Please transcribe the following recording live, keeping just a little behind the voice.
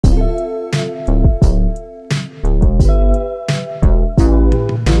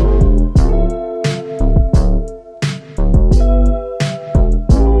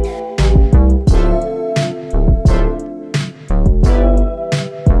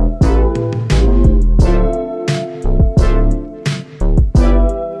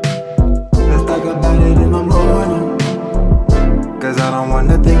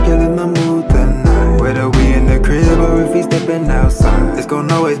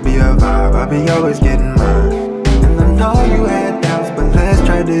just be a vibe, I be always getting mine. And I know you had doubts, but let's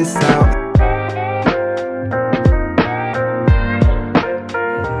try this out.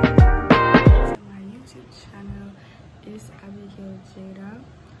 My YouTube channel is Abigail Jada.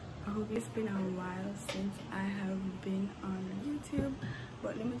 I hope it's been a while since I have been on YouTube,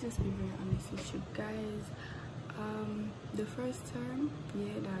 but let me just be very honest with you guys. The first term,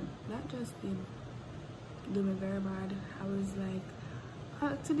 yeah, that just did do me very bad. I was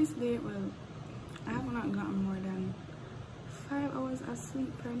like, to this day, well, I have not gotten more than 5 hours of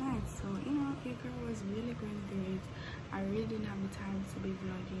sleep per night, so you know, your girl was really going through it. I really didn't have the time to be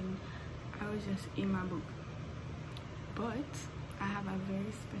vlogging. I was just in my book. But I have a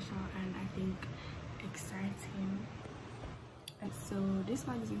very special and I think exciting, and so this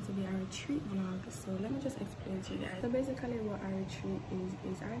one is going to be a retreat vlog. So let me just explain to you guys. So basically what a retreat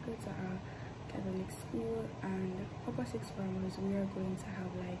is I go to a Catholic school, and upper sixth formers, we are going to have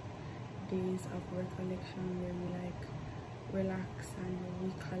like days of recollection where we like relax and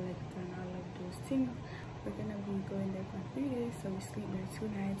recollect and all of those things. We're gonna be going there for 3 days, so we sleep there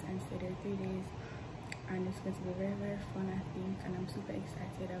 2 nights and stay there 3 days, and it's going to be very, very fun, I think, and I'm super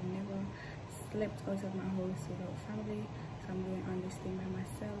excited. I've never slept out of my house without family, so I'm going on this thing by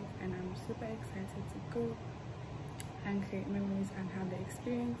myself, and I'm super excited to go and create memories and have the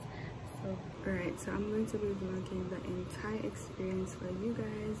experience. So alright, so I'm going to be vlogging the entire experience for you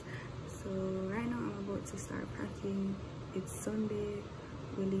guys. So right now I'm about to start packing. It's Sunday,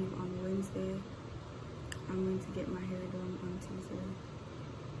 we leave on Wednesday. I'm going to get my hair done on Tuesday.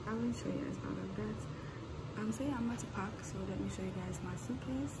 I will show you guys all of that. So yeah, I'm about to pack, so let me show you guys my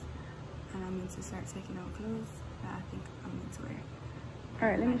suitcase, and I'm going to start taking out clothes that I think I'm going to wear.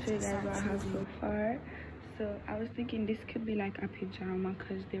 Alright, let me show you guys what I have so far. So I was thinking this could be like a pajama,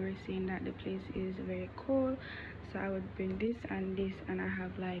 because they were saying that the place is very cold, so I would bring this, and I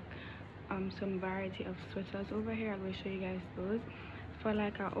have like some variety of sweaters over here. I will show you guys those. For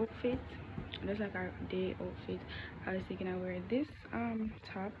like our outfit, just like our day outfit, I was thinking I wear this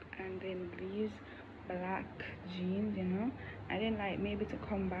top and then these black jeans, you know, and then like maybe to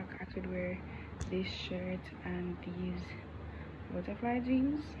come back I could wear this shirt and these butterfly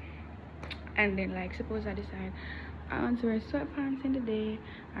jeans, and then like suppose I decide I want to wear sweatpants in the day,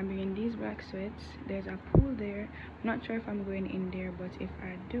 I'm bringing these black sweats. There's a pool there. I'm not sure if I'm going in there, but if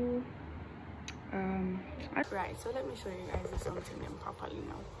I do, right, so let me show you guys something then properly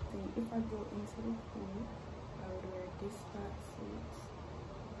now. If I go into the pool, I would wear this black suit.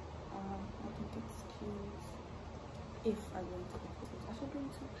 I think it's cute. If I go into the pool,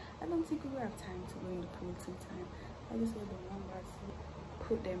 I don't think we will have time to go in the pool 2 times. I just wear the one black suit,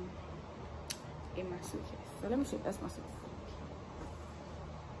 put them in my suitcase. So let me show you, that's my suitcase.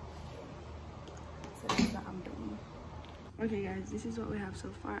 So that's what I'm doing. Okay guys, this is what we have so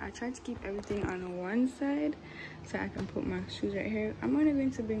far. I tried to keep everything on one side so I can put my shoes right here. I'm only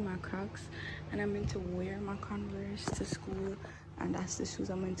going to bring my Crocs, and I'm going to wear my Converse to school, and that's the shoes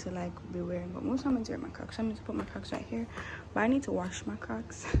I'm going to like be wearing, but most I'm going to wear my Crocs. I'm going to put my Crocs right here, but I need to wash my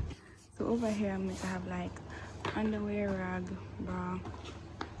Crocs. So over here I'm going to have like underwear, rag, bra,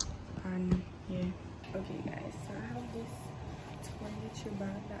 and yeah. Okay guys, so I have this toiletry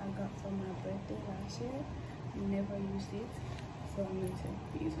bag that I got for my birthday last year. I never used it, so I'm going to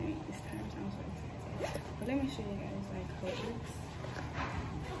be using it this time, so I'm so excited. But let me show you guys like how it looks.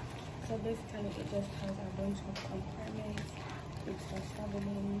 So basically it just has a bunch of compartments. It's for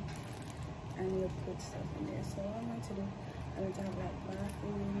traveling, and you put stuff in there. So what I'm going to do, I'm going to have like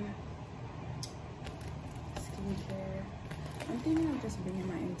bathroom, skincare. I'm thinking of just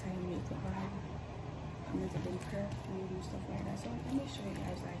bringing my entire makeup bag. I'm going to bring perfume and stuff like that. So let me show you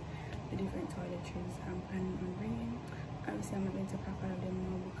guys like the different toiletries I'm planning on bringing. Obviously I'm not going to pack all of them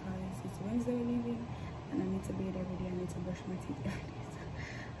now because it's Wednesday leaving, and I need to bathe every day. I need to brush my teeth every day, so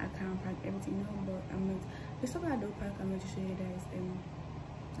I can't pack everything now. But I'm going to, the stuff I do pack, I'm going to show you guys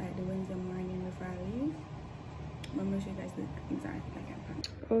like the Wednesday morning before I leave. But I'm going to show you guys the exact thing I can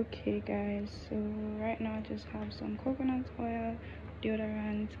pack. Okay guys, so right now I just have some coconut oil,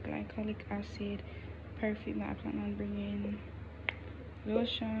 deodorant, glycolic acid, perfume that I plan on bringing,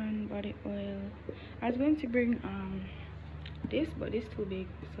 lotion, body oil. I was going to bring this, but it's too big,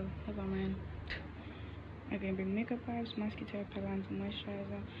 so never mind. I can bring makeup wipes, mosquito repellent,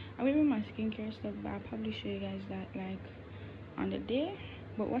 moisturizer. I will bring my skincare stuff, but I'll probably show you guys that like on the day.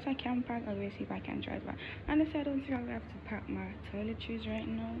 But what I can pack, I will see if I can try that. Honestly, I don't think I'll have to pack my toiletries right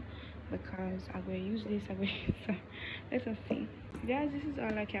now because I will use this. So let's just see, guys. This is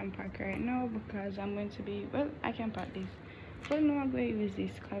all I can pack right now because I'm going to be, well, I can pack this. But no, I'm going to use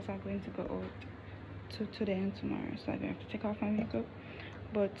this because I'm going to go out today and tomorrow, so I'm going to have to take off my makeup.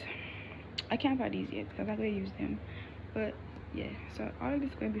 but I can't buy these yet because I'm going to use them. But yeah, so all of this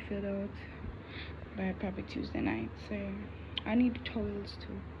is going to be filled out by probably Tuesday night. So I need towels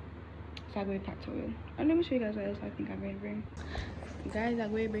too, so I'm going to pack towel. And let me show you guys what else I think I'm going to bring. Guys,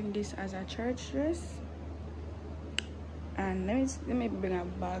 I'm going to bring this as a church dress, and let me bring a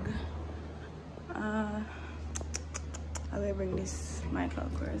bag. I'm going to bring this Michael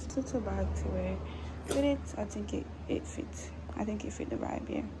Kors. It's a bag to wear with it. I think it fits. I think it fit the vibe,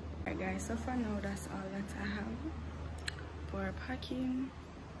 yeah. Alright guys, so for now that's all that I have for packing.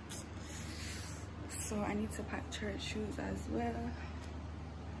 So I need to pack church shoes as well.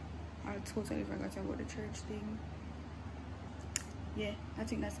 I totally forgot about the church thing. Yeah, I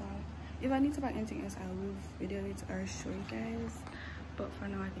think that's all. If I need to pack anything else, I will video it or show you guys. But for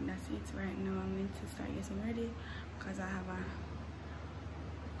now, I think that's it. Right now, I'm going to start getting ready because I have a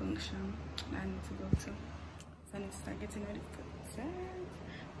function that I need to go to. So I need to start getting ready for that.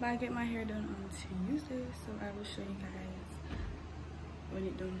 But I get my hair done on Tuesday, so I will show you guys when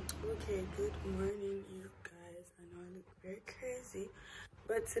it's done. Okay, good morning, you guys. I know I look very crazy,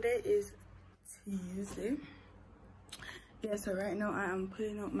 but today is Tuesday. Yeah, so right now I am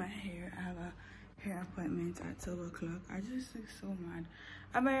putting up my hair. I have a hair appointment at 12 o'clock. I just look so mad.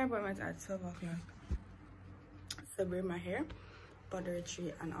 I have a hair appointment at 12 o'clock to braid my hair for the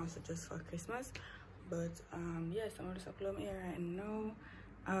retreat and also just for Christmas. But yes, I'm just uploading my hair right now.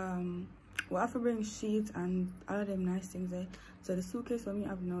 We'll have to bring sheets and all of them nice things there. So the suitcase for me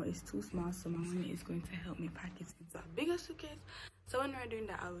I know is too small, so my mommy is going to help me pack it into a bigger suitcase. So when we're doing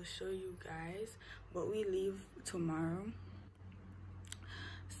that, I will show you guys. But we leave tomorrow.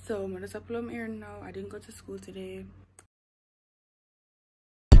 So I'm just upload my hair now. I didn't go to school today.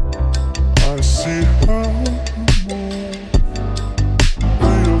 I see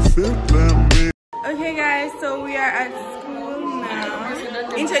Okay guys, so we are at school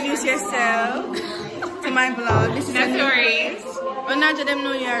now. Introduce yourself to my vlog. This is Notorious. Well, not to them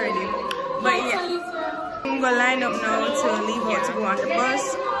know you already. But yeah, I'm gonna line up now to leave out to go on the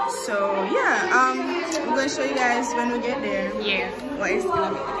bus. So yeah, I'm gonna show you guys when we get there. Yeah. What is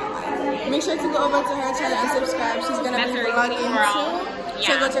gonna be. Make sure to go over to her channel and subscribe. She's gonna be vlogging too.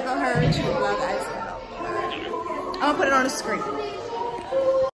 So go check out her retreat vlog as well. I'm gonna put it on the screen.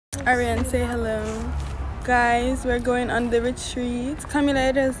 Ariane, say hello. Guys, we're going on the retreat. Camila,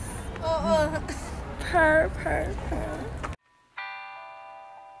 it is. Purr.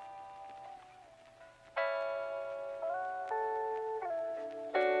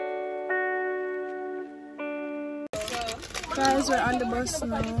 Guys, we're on the bus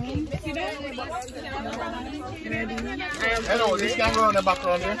now. Ready? Hello, this can go on the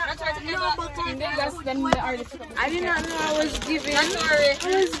background there. I did not know I was giving.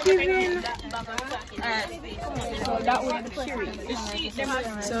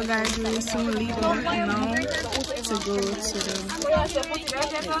 So guys, we will soon leave out now to go to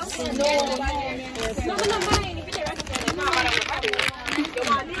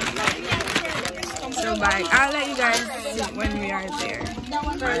So bye. I'll let you guys see when we are there.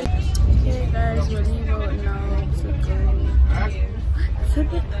 Okay guys, we're leaving out now to go to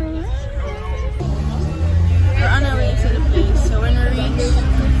the place. We're on our way to the place, so when we reach,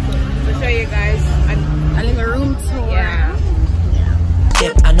 we'll show you guys a little room tour.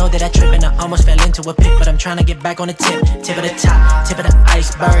 Yeah. I know that I tripped and I almost fell into a pit, but I'm trying to get back on the tip of the top, tip of the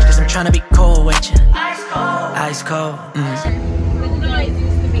iceberg, cause I'm trying to be cool with you. Ice cold.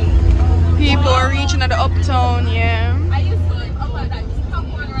 People are reaching at the uptown, yeah. I used to live up at that top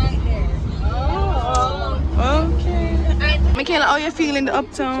one right there. Oh, okay. Michaela, how you feeling the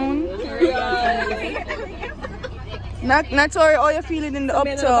uptown? Not sorry, how you feeling in the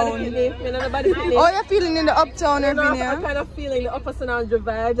uptown? How you feeling in the uptown, Ervinia? I'm kind of feeling the upper Sanandra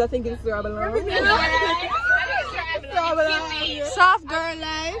vibes. I think it's Rabelon. Soft girl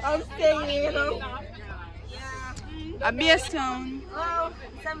life. I'm staying, you know. A base town. Oh,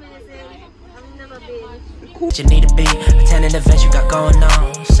 it's amazing. I've never been. You need to be attending events you got going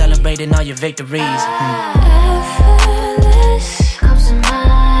on, celebrating all your victories. Effortless comes to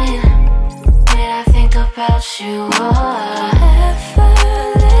mind when I think about you.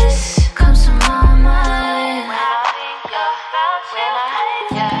 Effortless comes to my mind.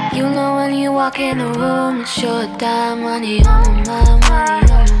 You know when you walk in the room, it's your time, money on my mind,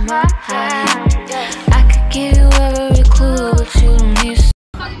 money on my mind. I could give you every clue, but you don't need.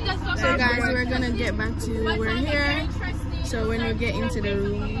 So guys, we're gonna get back to we're here. So when we get into the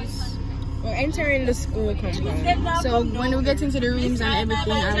rooms, we're entering the school compound. So when we get into the rooms and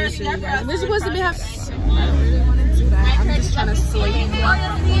everything, I will show you guys. We're supposed to be happy. So I don't really want to do that. I'm just trying to sleep. I'll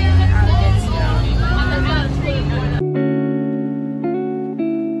get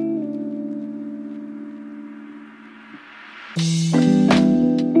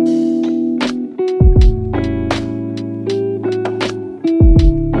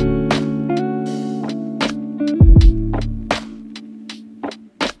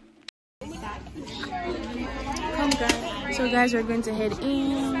So guys, we're going to head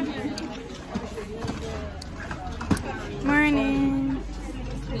in. Morning.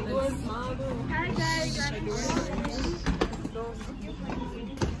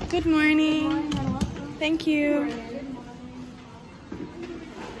 Good morning. Thank you.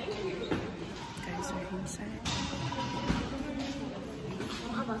 Guys, we're inside.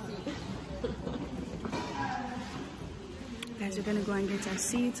 Guys, we're gonna go and get our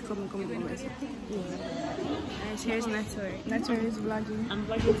seats. Come. Guys, here's Natur. Natur is vlogging. I'm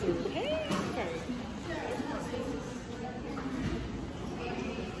vlogging too. Hey.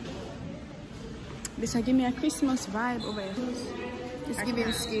 This will give me a Christmas vibe over here. It's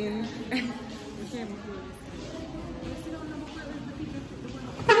giving skin.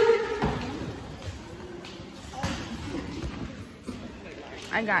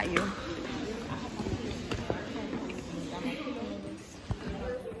 I got you.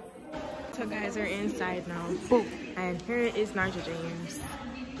 So guys, we're inside now. Boom. And here is Narja James.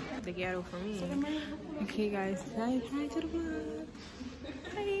 The ghetto for me. Okay guys, hi to the vlog.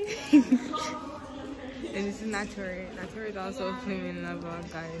 Hi. And this is Natur. Natur is also filming the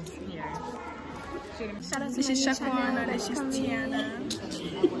vlog, guys. Here. This is Shaquana, this is Tiana.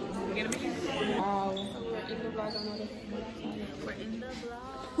 We're in the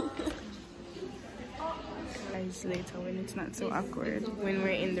vlog. Guys, later when it's not so awkward. When we're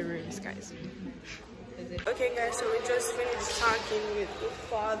in the rooms, guys. Okay guys, so we just finished talking with the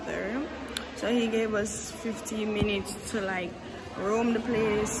father. So he gave us 15 minutes to like roam the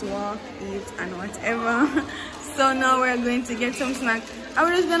place, walk, eat and whatever. So now we're going to get some snack. I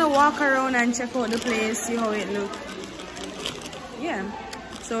was just gonna walk around and check out the place, see how it looks. Yeah,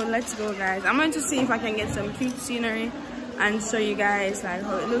 so let's go guys. I'm going to see if I can get some cute scenery and show you guys like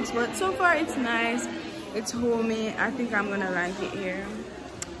how it looks, but so far it's nice, it's homey. I think I'm gonna like it here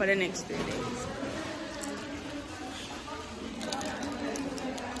for the next 3 days.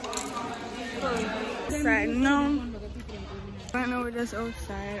 Outside now. Right now we're just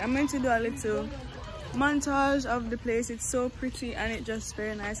outside. I'm going to do a little montage of the place. It's so pretty and it's just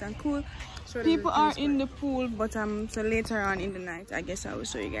very nice and cool. People are in the pool, but so later on in the night I guess I will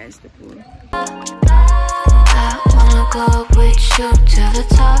show you guys the pool. I wanna go with you to the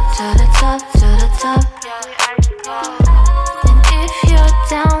top, to the top, to the top. And if you're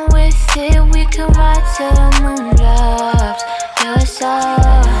down with it, we can ride till the moon drops. You're so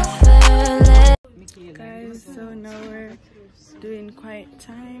Guys, so now we're doing quiet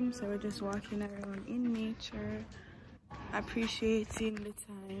time, so we're just walking around in nature, appreciating the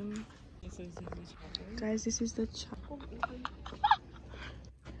time. Guys, this is the chapel.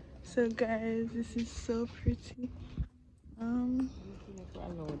 So guys, this is so pretty.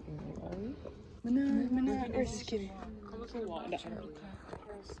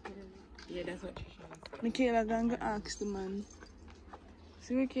 Yeah, that's what Michaela gonna ask the man.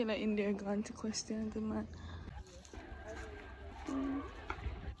 See Michaela in there going to question the man.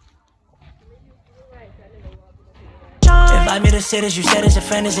 Invite me to sit as you said as a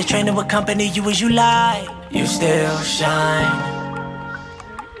friend, as a trainer to accompany you as you lie. You still shine.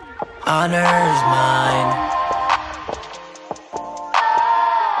 Honor's mine.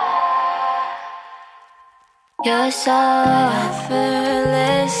 You're so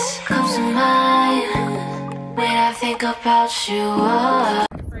effortless, comes to mind when I think about you.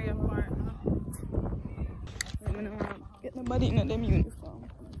 Get nobody in them uniform.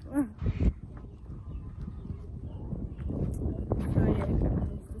 So yeah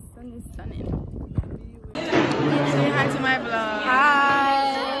guys, the sun is sunning. Say hi to my vlog.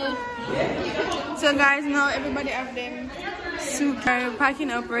 Hi. So guys, now everybody have them super packing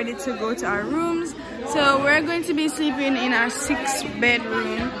up ready to go to our rooms. So we're going to be sleeping in our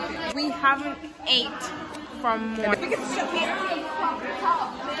 6-bedroom. we haven't ate from morning.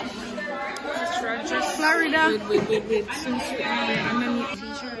 Florida. With sushi and then the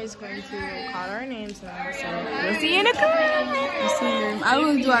teacher is going to call our names now, so we'll see you in the car. I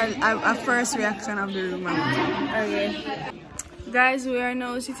will do a first reaction of the room. Okay. Guys, we are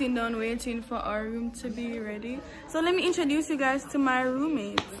now sitting down waiting for our room to be ready. So let me introduce you guys to my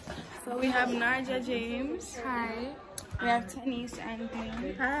roommates. So we have Narja James. Hi. We have Tanis and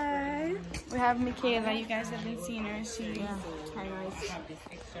Glenn. Hi. We have Michaela. You guys haven't seen her. She have this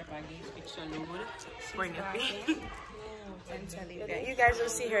extra baggage, extra load for nothing. You guys will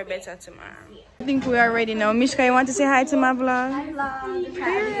see her better tomorrow. I think we are ready now. Mishka, you want to say hi to my vlog? Hi vlog.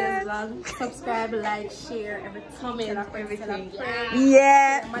 Hi vlog. Subscribe, like, share, everything. Comment, everything.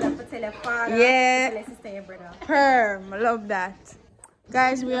 Yeah. Tell your father. Yeah. Tell your sister, your brother. Perm. I love that.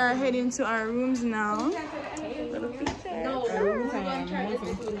 Guys, we are heading to our rooms now.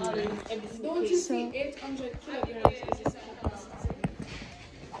 Don't you see 800 kilograms is his capacity?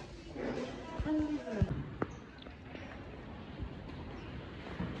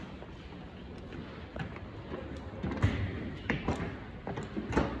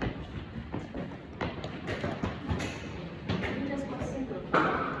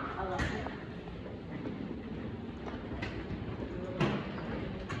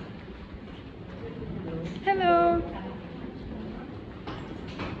 Hello.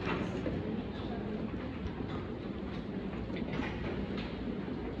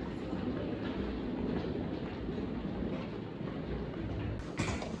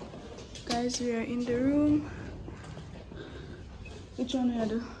 Guys, we are in the room. Which one we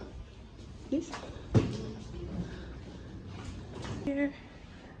do? This? Here.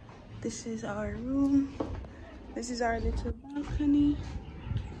 This is our room. This is our little balcony.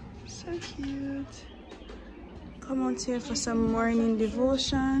 So cute. Come out here for some morning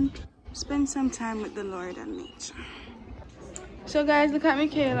devotion. Spend some time with the Lord and nature. So guys, look at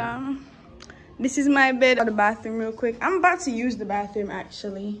Michaela. This is my bed or the bathroom real quick. I'm about to use the bathroom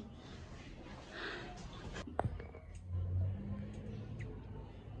actually.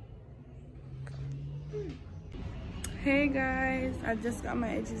 Hey guys, I just got my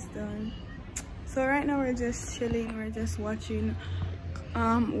edges done. So right now we're just chilling. We're just watching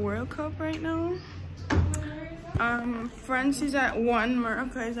World Cup right now. France is at 1,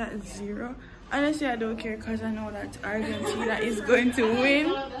 Morocco is at 0. Honestly, I don't care because I know that Argentina is going to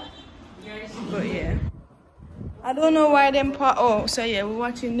win. But yeah, I don't know why them oh, so yeah, we're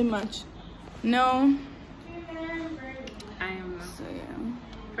watching the match. No. So yeah.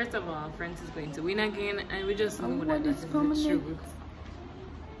 First of all, France is going to win again, and we just know that is that's coming true.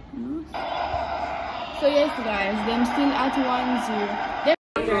 So yes guys, them still at 1-0.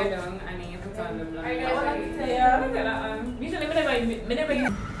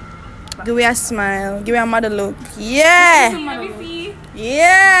 Give me a smile, give me a mother look. Yeah!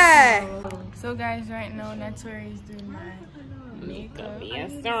 Yeah! So guys, right now Natori is doing my makeup.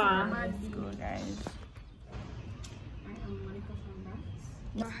 Yes, sir. Let's go guys.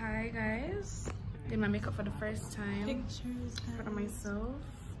 Hi guys. Did my makeup for the first time. Pictures for myself.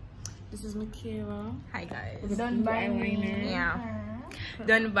 This is Michaela. Hi guys. Done by me. Yeah.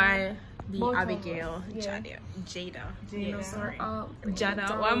 Done by the Abigail. Jada. No, sorry.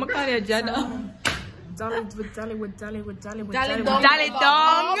 Jada. Why am I calling her Jada? Dolly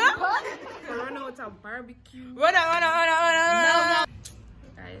Dong. Run out of barbecue. Run out.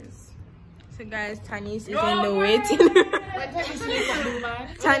 Guys. So guys, Tanis is in the waiting room.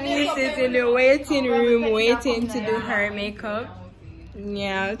 Tanis is in the waiting room waiting to do her makeup.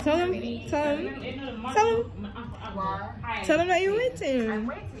 Yeah, tell them that you're waiting. I'm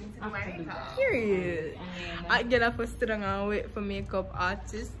waiting to do my makeup. Period. I get up for strong and wait for makeup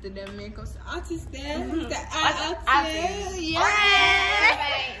artists to them makeup artists then. Yeah.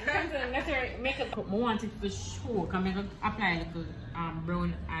 Makeup I want it for sure. Can make apply like a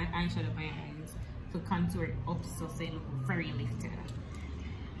brown eyeshadow by your eyes to contour it up so it look very lifted.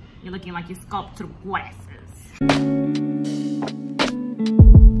 You're looking like you sculpted glasses.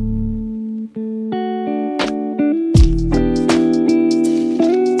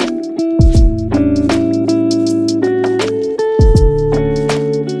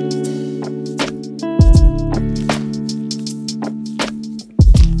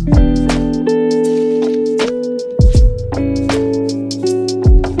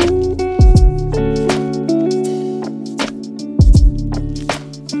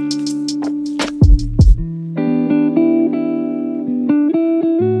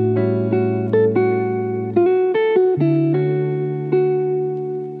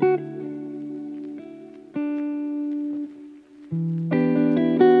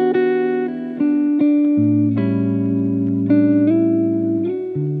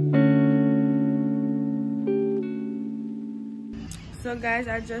 So guys,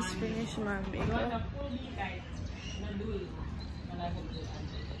 I just finished my makeup.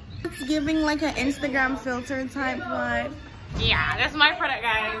 It's giving like an Instagram filter type vibe. Yeah, that's my product,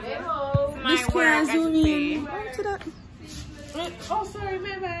 guys. This can zoom in. Oh, sorry,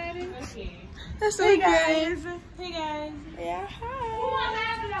 my bad. Okay. That's okay. Hey guys. Yeah, hi.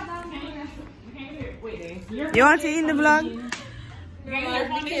 Wait, You want to eat in the vlog?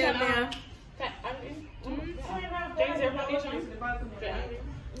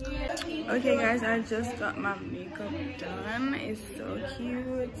 Okay guys, I just got my makeup done. It's so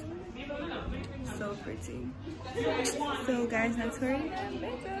cute, so pretty. So guys, that's where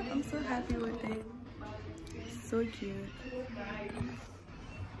makeup. I'm so happy with it. So cute.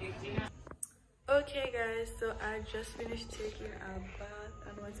 Okay guys, so I just finished taking a bath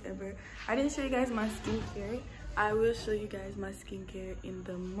and whatever. I didn't show you guys my skincare. I will show you guys my skincare in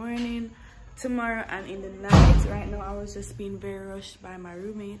the morning, tomorrow, and in the night. Right now I was just being very rushed by my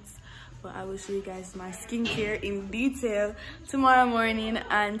roommates, but I will show you guys my skincare in detail tomorrow morning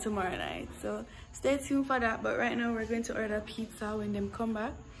and tomorrow night. So stay tuned for that. But right now we're going to order pizza when them come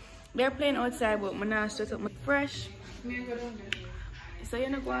back. They're playing outside, but I'm not straight up my fresh. So you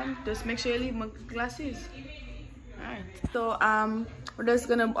know, go on, just make sure you leave my glasses. Alright. So we're just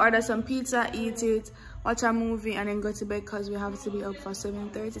gonna order some pizza, eat it, watch a movie, and then go to bed because we have to be up for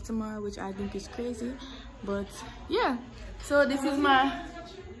 7:30 tomorrow, which I think is crazy. But yeah. So this is my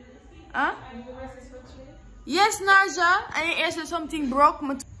yes, Narja. I answered something broke.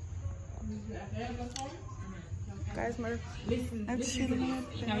 Guys, my I'm chilling.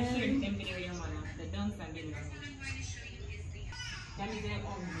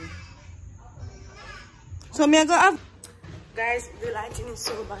 So me I go up. Guys, the lighting is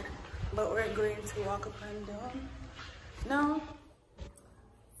so bad, but we're going to walk up and down now.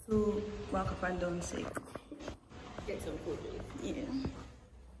 So walk up and down safe. Get some food. Yeah.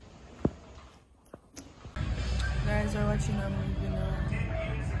 Guys are watching a movie now.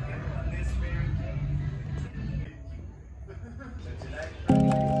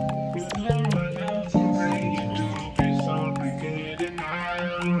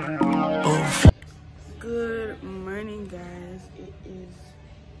 Good morning, guys.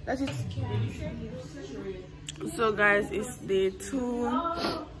 That's it. So guys, it's day 2.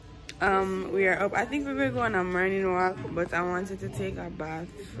 We are up. I think we're gonna go on a morning walk, but I wanted to take a bath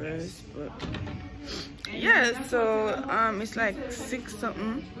first. But yeah, so it's like 6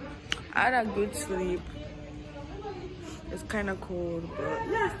 something. I had a good sleep. It's kind of cold, but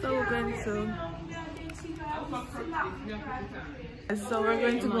yeah, so we're going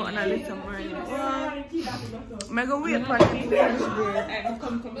to go on a little morning walk. I'm gonna wait for the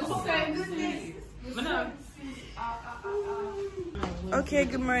Okay,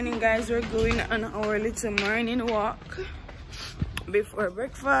 good morning guys. We're going on our little morning walk before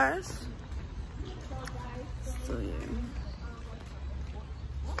breakfast. So yeah,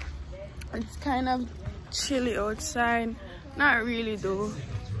 it's kind of chilly outside. Not really though.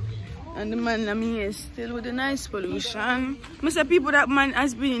 And the man I mean is still with the nice pollution. Most people that man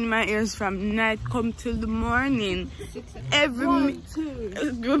has been in my ears from night come till the morning. Every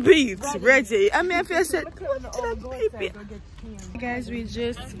beat ready. I mean if you said guys, we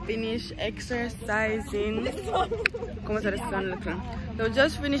just finished exercising. Come on to the sun looking. So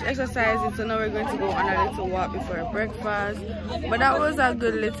just finished exercising, so now we're going to go on a little walk before breakfast. But that was a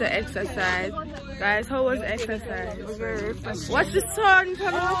good little exercise. Guys, how was exercise? What's the sun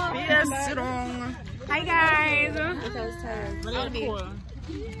coming up here? Hi guys.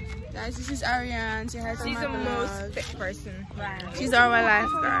 Guys, this is Ariane. She's the most fit person. She's our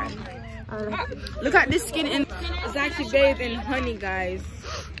lifeguard. Look at this skin in. It's actually bathed in honey, guys.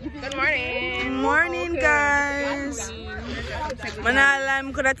 Good morning. Good morning, guys.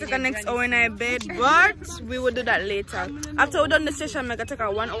 I'm gonna take a next hour in our bed, but we will do that later. After we're done the session, I'm gonna take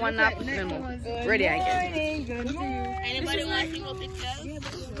a 1 hour nap. Then we're ready again. Anybody want to see more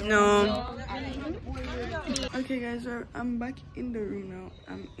pictures? No. Okay, guys, I'm back in the room now.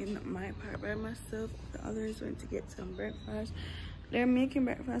 I'm in my part by myself. The others went to get some breakfast. They're making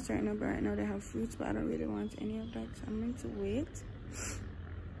breakfast right now, but right now they have fruits, but I don't really want any of that, so I'm going to wait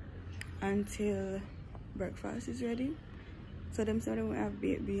until breakfast is ready. So them said they will have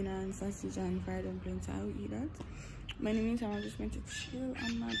baked beans and sausage and fried dumplings, so I will eat that. But in the meantime, I'm just going to chill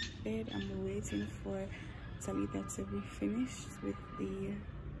on my bed. I'm waiting for Tabitha to be finished with the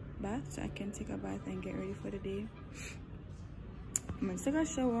bath, so I can take a bath and get ready for the day. I'm going to take a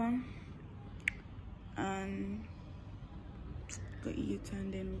shower and go eat,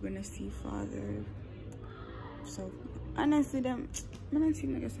 and then we're gonna see father. So honestly, them I'm not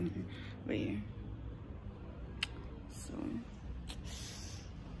seeing like something, but yeah. So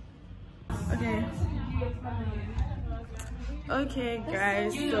okay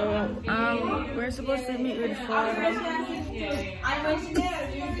guys, so we're supposed to meet with father.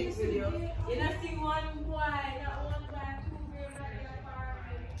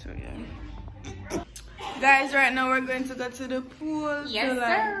 So yeah guys, right now we're going to go to the pool. Yes,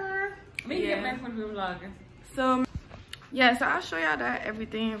 sir. Yeah. So yeah, so I'll show y'all that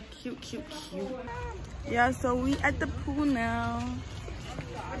everything cute. Yeah, so we at the pool now.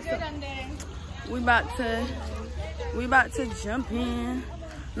 So we about to jump in.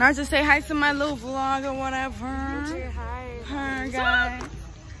 Now just say hi to my little vlog or whatever. Hi guys.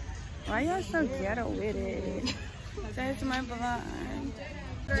 Why y'all so ghetto with it? Say hi to my vlog.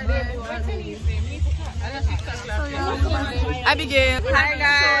 Abigail. Hi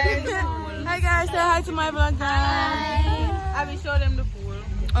guys. Hi guys. Say hi to my vlog, guys. I will show them the pool.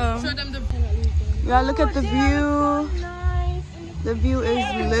 Show them the pool. Yeah, look at the view. The view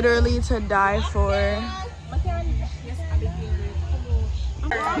is literally to die for.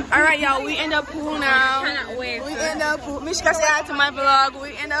 Alright, y'all, we in the pool now. We in the pool. Mishka, say hi to my vlog.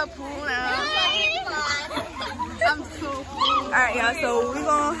 We in the pool now. I'm so cool. Alright, y'all, so we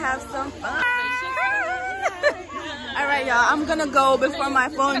gonna have some fun. Alright, y'all, I'm gonna go before my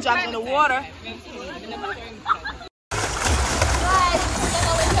phone drops in the water.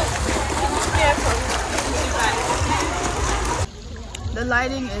 The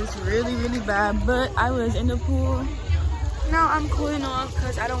lighting is really, really bad, but I was in the pool. Now I'm cooling off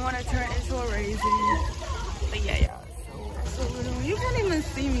because I don't want to turn into a raisin. But yeah, y'all. So you can't even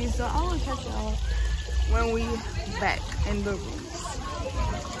see me, so I will catch y'all when we back in the rooms.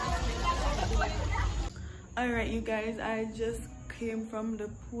 Alright, you guys, I just came from the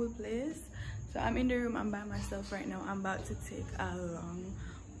pool place. So I'm in the room, I'm by myself right now. I'm about to take a long,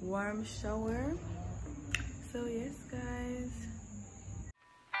 warm shower. So yes, guys.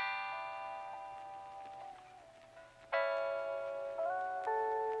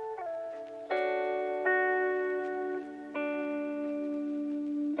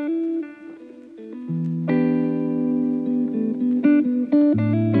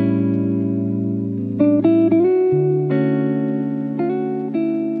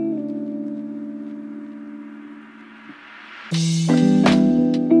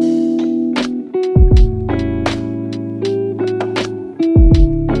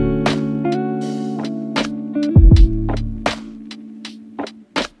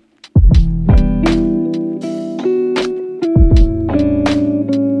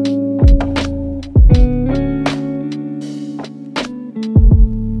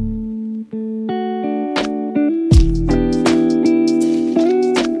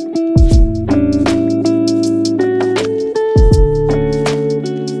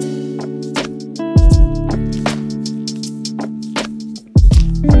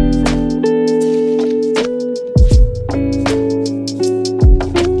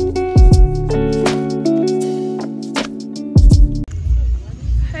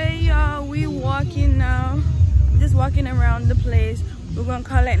 We're gonna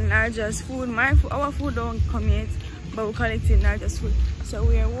collect Narja's food. Our food don't come yet, but we're collecting Narja's food. So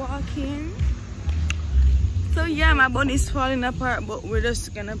we're walking. So yeah, my body is falling apart, but we're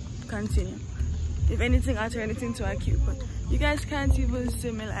just gonna continue. If anything, I'll turn it into a cute, but you guys can't even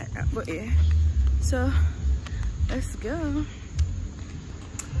see me like that. But yeah, so let's go.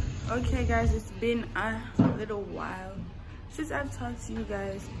 Okay guys, it's been a little while since I've talked to you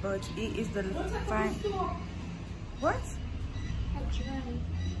guys, but it is the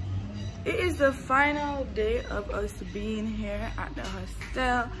It is the final day of us being here at the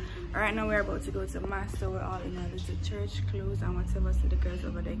hostel. Right now we're about to go to mass, so we're all in our little church clothes and whatever. So the girls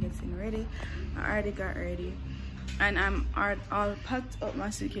over there getting ready. I already got ready and I'm all packed up. My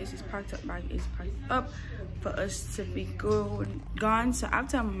suitcase is packed up, bag is packed up for us to be gone. So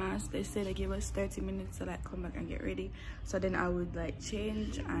after mass, they said they give us 30 minutes to like come back and get ready. So then I would like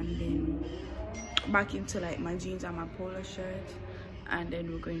change and then back into like my jeans and my polo shirt, and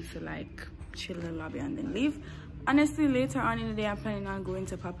then we're going to like chill in the lobby and then leave. Honestly, later on in the day I'm planning on going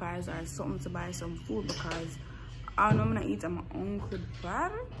to Popeyes or something to buy some food because I don't know, I'm gonna eat at my own good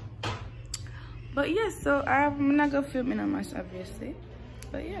bar. But yeah, so I'm not gonna film in a mess obviously,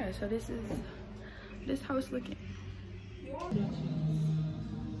 but yeah, so this is how it's looking.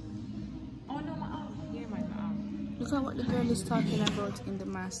 Look at what the girl is talking about in the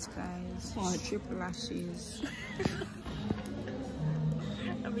mask, guys. Strip lashes.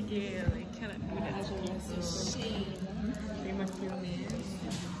 Abigail, I cannot do that.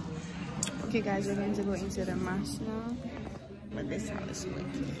 Okay guys, we're going to go into the mask now. But this is how it's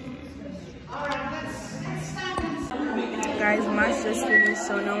looking. Guys, mass just finished,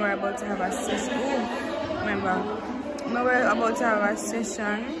 so now we're about to have a session. Remember, now we're about to have a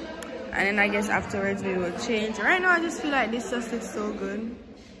session, and then I guess afterwards we will change. Right now I just feel like this sauce is so good.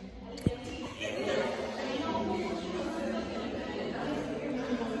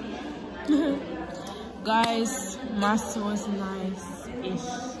 Guys, mass was nice-ish.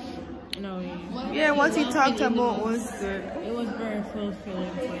 No, yeah, what he talked about was good. It was very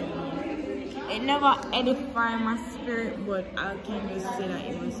fulfilling for me. It never edified my spirit, but I can just say that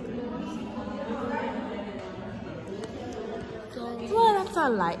it was good. Well, that's a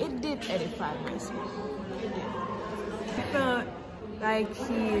lie. It did edify my spirit. It did. I felt like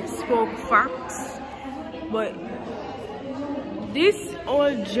he spoke facts, but this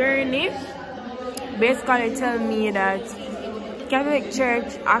whole journey basically tell me that Catholic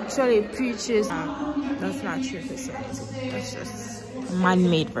Church actually preaches. That's not true Christianity. That's just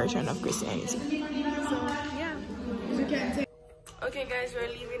man-made version of Christianity. So yeah, we can take. Okay, guys, we're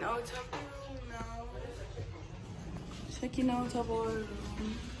leaving out of the room now. Checking out of our room.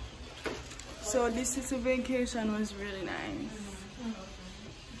 So this is a vacation was really nice.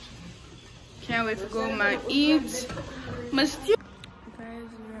 Can't wait to go home and eat. Guys,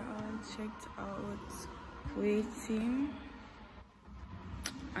 we're all checked out, waiting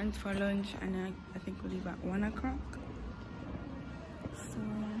and for lunch, and I think we'll leave at 1 o'clock. So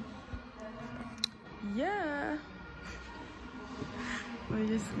yeah, we're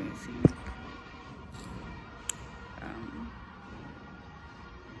just gonna see.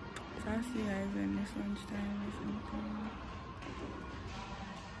 So I'll see you guys in this lunchtime or something.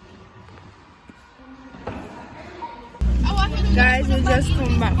 Guys, we just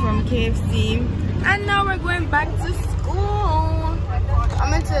come back from KFC and now we're going back to school. I'm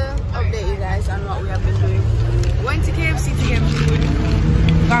going to update you guys on what we have been doing. Went to KFC to get food.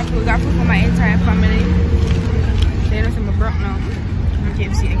 Got food for my entire family. They don't seem broke now.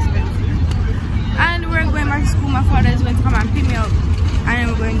 KFC expensive. And we're going back to school. My father is going to come and pick me up. And then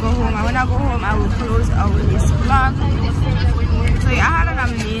we're going to go home. And when I go home, I will close out this vlog. So yeah, I had an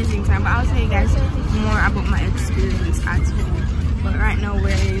amazing time. But I'll tell you guys more about my experience at home. But right now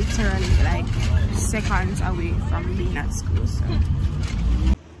we're literally like seconds away from being at school. So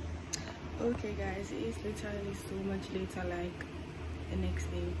okay guys, it is literally so much later, like the next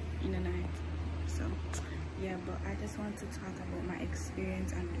day in the night. So yeah, but I just want to talk about my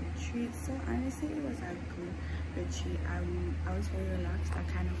experience and the retreat. So honestly, it was a good retreat. I was very relaxed. I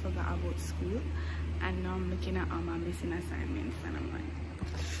kind of forgot about school, and now I'm looking at all my missing assignments, and I'm like,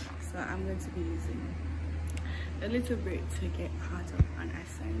 so I'm going to be using a little bit to get caught up on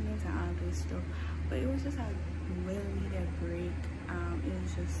assignments and all those stuff. But it was just a well-needed break. It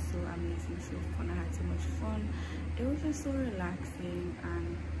was just so amazing, so fun. I had so much fun. It was just so relaxing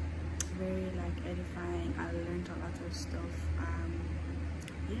and very like edifying. I learned a lot of stuff.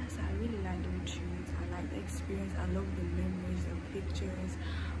 Yes, I really liked the retreat. I liked the experience. I love the memories, the pictures,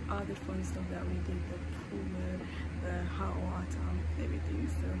 all the fun stuff that we did, the pool, the hot water, everything.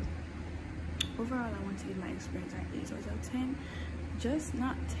 So overall, I want to give my experience like 8 out of 10. Just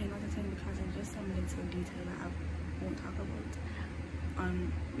not 10 out of 10 because there's just some little detail that I won't talk about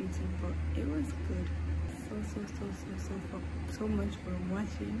on YouTube, but it was good. So much for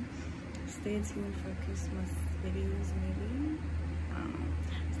watching. Stay tuned for Christmas videos, maybe.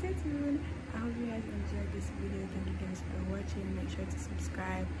 Stay tuned. I hope you guys enjoyed this video. Thank you guys for watching. Make sure to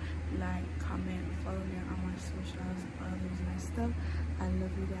subscribe, like, comment, follow me on my socials, all those nice stuff. I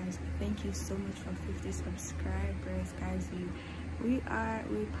love you guys. Thank you so much for 50 subscribers, guys. We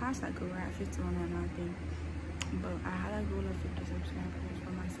passed that goal. We're at 51 and nothing, but I had a goal of 50 subscribers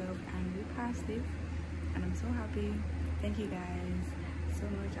for myself, and we passed it, and I'm so happy. Thank you guys so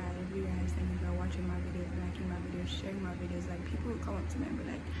much. I love you guys. Thank you for watching my videos, liking my videos, sharing my videos. Like, people will come up to me and be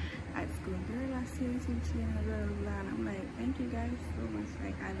like, at school, girl, I see you teaching, blah blah blah, and I'm like, thank you guys so much.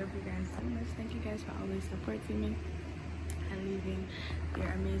 Like, I love you guys so much. Thank you guys for always supporting me and leaving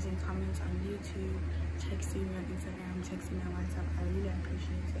your amazing comments on YouTube, texting me on Instagram, texting me on WhatsApp. I really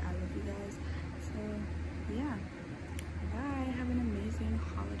appreciate it. I love you guys. So yeah, bye. Have an amazing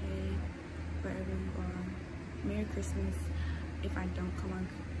holiday wherever you are. Merry Christmas if I don't come on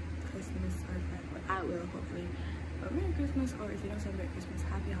Christmas, or if I will hopefully, but Merry Christmas, or if you don't celebrate Christmas,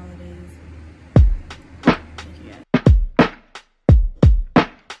 happy holidays.